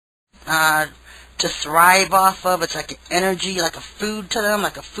to thrive off of. It's like an energy, like a food to them,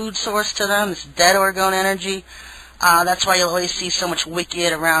 like a food source to them. It's dead orgone energy. That's why you'll always see so much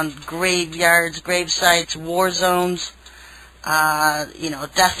wicked around graveyards, grave sites, war zones.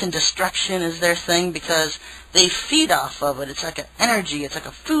 Death and destruction is their thing because they feed off of it. It's like an energy. It's like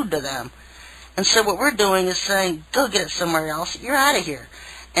a food to them. And so what we're doing is saying, go get it somewhere else. You're out of here.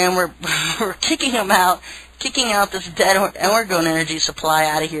 And we're kicking them out, kicking out this dead orgone energy supply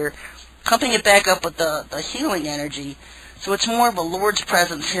out of here, pumping it back up with the healing energy. So it's more of a Lord's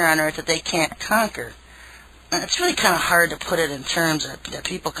presence here on earth that they can't conquer. And it's really kind of hard to put it in terms that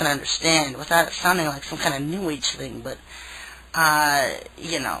people can understand without it sounding like some kind of New Age thing. But,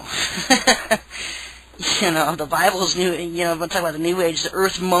 the Bible's new, when we talk about the New Age, the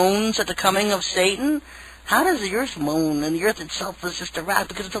earth moans at the coming of Satan. How does the earth moan? And the earth itself is just a rock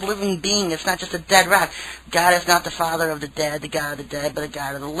because it's a living being. It's not just a dead rock. God is not the father of the dead, the God of the dead, but the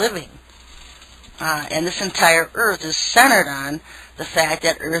God of the living. And this entire earth is centered on the fact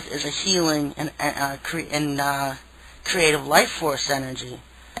that earth is a healing and creative life force energy.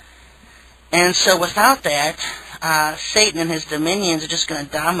 And so without that, Satan and his dominions are just going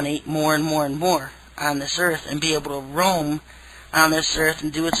to dominate more and more and more on this earth and be able to roam on this earth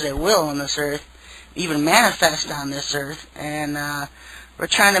and do as they will on this earth, even manifest on this earth. And we're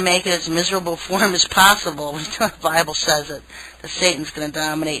trying to make it as miserable form as possible. The Bible says that Satan's going to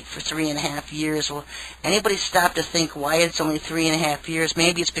dominate for 3.5 years. Well, anybody stop to think why it's only 3.5 years?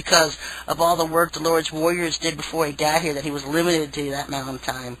 Maybe it's because of all the work the Lord's warriors did before he got here, that he was limited to that amount of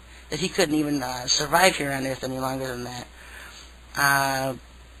time, that he couldn't even survive here on earth any longer than that.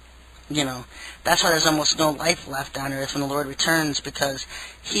 That's why there's almost no life left on earth when the Lord returns, because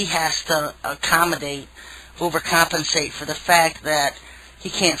he has to accommodate, overcompensate for the fact that he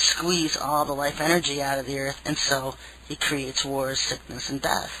can't squeeze all the life energy out of the earth, and so he creates wars, sickness, and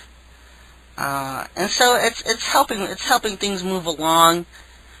death. And so it's helping things move along.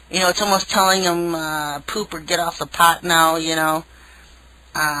 It's almost telling them poop or get off the pot now.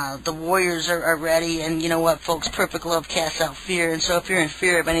 The warriors are ready, and you know what, folks? Perfect love casts out fear. And so if you're in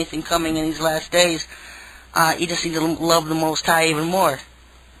fear of anything coming in these last days, you just need to love the Most High even more,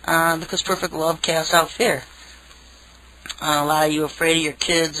 because perfect love casts out fear. A lot of you are afraid of your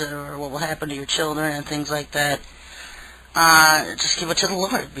kids or what will happen to your children and things like that. Just give it to the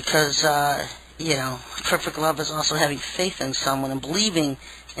Lord, because perfect love is also having faith in someone and believing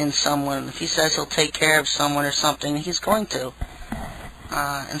in someone. If he says he'll take care of someone or something, he's going to.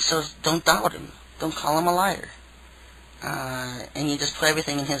 And so don't doubt him. Don't call him a liar. And you just put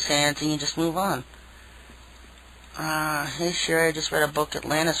everything in his hands and you just move on. Hey, Sherry, I just read a book,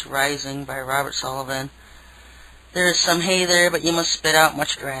 Atlantis Rising by Robert Sullivan. There is some hay there, but you must spit out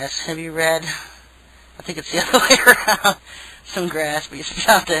much grass. Have you read? I think it's the other way around. Some grass, but you spit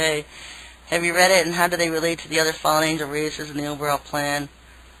out the hay. Have you read it, and how do they relate to the other fallen angel races in the overall plan?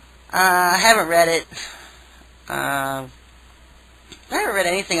 I haven't read it. I haven't read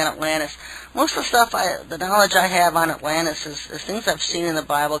anything on Atlantis. Most of the stuff, the knowledge I have on Atlantis is things I've seen in the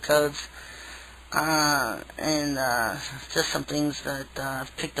Bible codes, and just some things that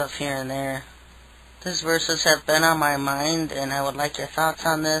I've picked up here and there. These verses have been on my mind, and I would like your thoughts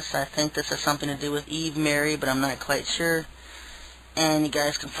on this. I think this has something to do with Eve, Mary, but I'm not quite sure. And you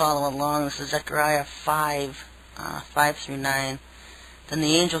guys can follow along. This is Zechariah 5, 5 through 9. Then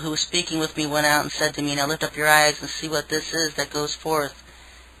the angel who was speaking with me went out and said to me, Now lift up your eyes and see what this is that goes forth.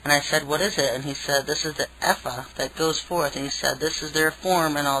 And I said, What is it? And he said, This is the ephah that goes forth. And he said, This is their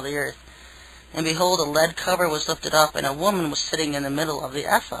form in all the earth. And behold, a lead cover was lifted up, and a woman was sitting in the middle of the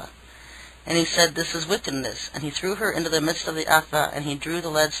ephah. And he said, This is wickedness. And he threw her into the midst of the ephah, and he drew the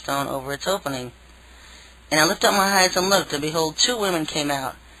lead stone over its opening. And I lifted up my eyes and looked, and behold, 2 women came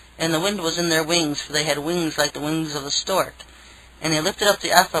out, and the wind was in their wings, for they had wings like the wings of a stork. And they lifted up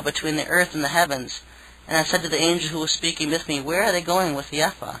the ephah between the earth and the heavens. And I said to the angel who was speaking with me, Where are they going with the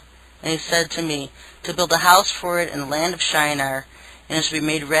ephah? And he said to me, To build a house for it in the land of Shinar, and it shall be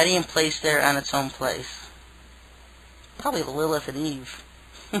made ready and placed there on its own place. Probably Lilith and Eve.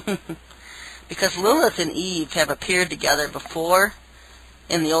 Because Lilith and Eve have appeared together before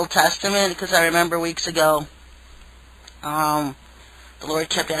in the Old Testament, because I remember weeks ago, the Lord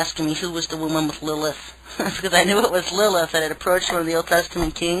kept asking me who was the woman with Lilith, because I knew it was Lilith that had approached one of the Old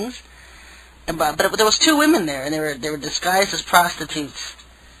Testament kings. But there was 2 women there, and they were disguised as prostitutes,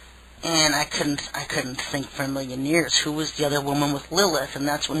 and I couldn't think for a million years who was the other woman with Lilith, and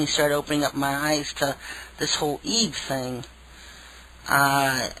that's when he started opening up my eyes to this whole Eve thing.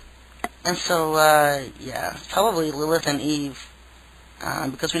 And so, probably Lilith and Eve,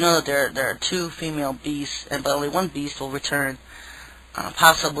 because we know that there are 2 female beasts, but only one beast will return.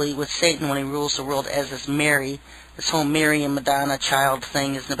 possibly with Satan when he rules the world as is Mary. This whole Mary and Madonna child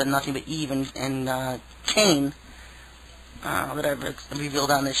thing has been nothing but Eve and Cain that I've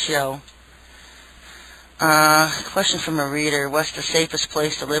revealed on this show. Question from a reader. What's the safest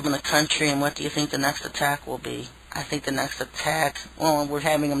place to live in the country, and what do you think the next attack will be? I think the next attack, well, we're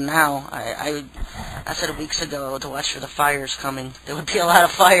having them now. I said weeks ago to watch for the fires coming. There would be a lot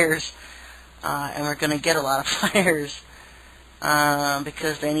of fires, and we're going to get a lot of fires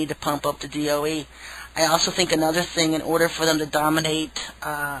because they need to pump up the DOE. I also think another thing, in order for them to dominate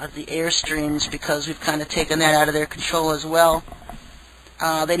the airstreams, because we've kind of taken that out of their control as well,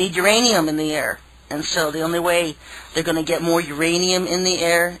 they need uranium in the air. And so the only way they're going to get more uranium in the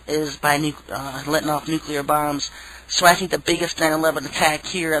air is by letting off nuclear bombs. So I think the biggest 9/11 attack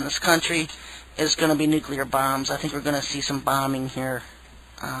here in this country is going to be nuclear bombs. I think we're going to see some bombing here.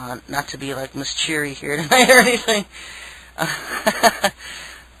 Not to be like Miss Cheery here tonight or anything.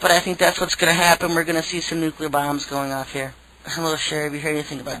 But I think that's what's going to happen. We're going to see some nuclear bombs going off here. Hello, Sherry. Have you heard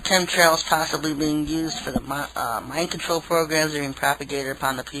anything about chemtrails possibly being used for the mind control programs that are being propagated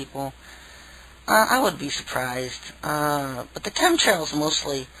upon the people? I would be surprised. But the chemtrails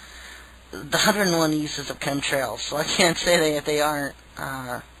mostly, the 101 uses of chemtrails, so I can't say that they aren't.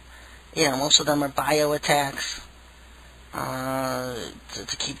 Most of them are bio-attacks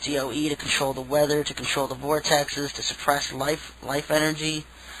to keep DOE, to control the weather, to control the vortexes, to suppress life energy.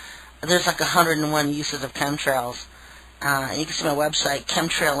 There's like 101 uses of chemtrails. And you can see my website,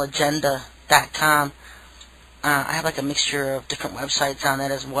 chemtrailagenda.com. I have like a mixture of different websites on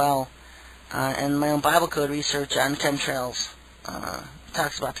that as well. And my own Bible code research on chemtrails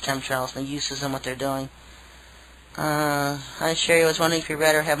talks about the chemtrails and the uses and what they're doing. Hi, Sherry. I was wondering if you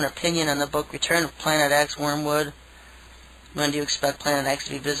read or have an opinion on the book Return of Planet X, Wormwood. When do you expect Planet X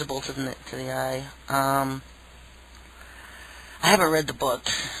to be visible to the eye? I haven't read the book.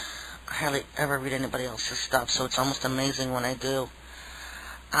 I hardly ever read anybody else's stuff, so it's almost amazing when I do.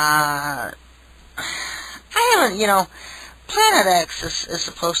 I haven't, Planet X is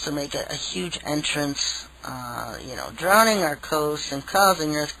supposed to make a huge entrance, drowning our coasts and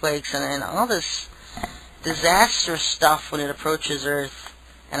causing earthquakes and all this disastrous stuff when it approaches Earth.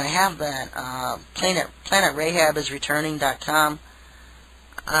 And I have that. PlanetRahabIsReturning.com.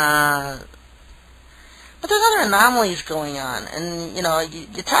 But there's other anomalies going on. And,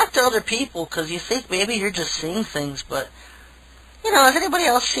 you talk to other people because you think maybe you're just seeing things, but has anybody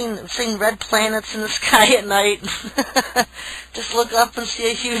else seen red planets in the sky at night? Just look up and see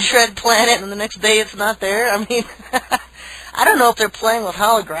a huge red planet, and the next day it's not there? I mean, I don't know if they're playing with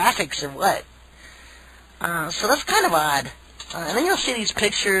holographics or what. So that's kind of odd. And then you'll see these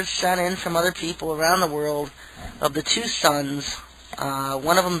pictures sent in from other people around the world of the two suns,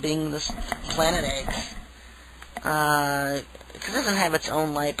 one of them being this Planet X. Because it doesn't have its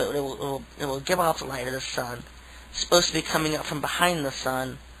own light, but it will give off the light of the sun. Supposed to be coming up from behind the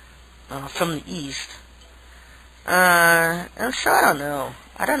sun, from the east. And so I don't know.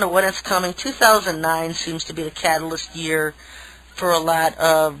 I don't know when it's coming. 2009 seems to be the catalyst year for a lot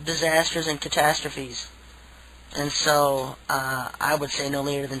of disasters and catastrophes. And so I would say no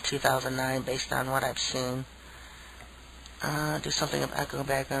later than 2009 based on what I've seen. Do something of echo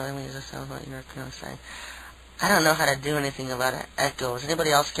background. Let me just tell what you're going to say. I don't know how to do anything about an echo. Is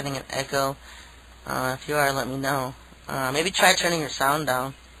anybody else getting an echo? If you are, let me know. Maybe try turning your sound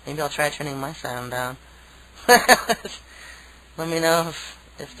down. Maybe I'll try turning my sound down. Let me know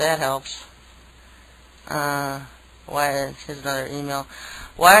if that helps. Here's another email.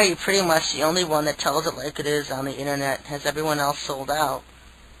 Why are you pretty much the only one that tells it like it is on the internet? Has everyone else sold out?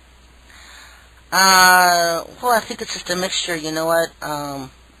 Well, I think it's just a mixture. You know what?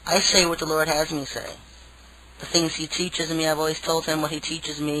 I say what the Lord has me say. The things He teaches me, I've always told Him what He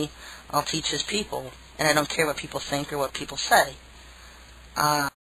teaches me, I'll teach His people. And I don't care what people think or what people say.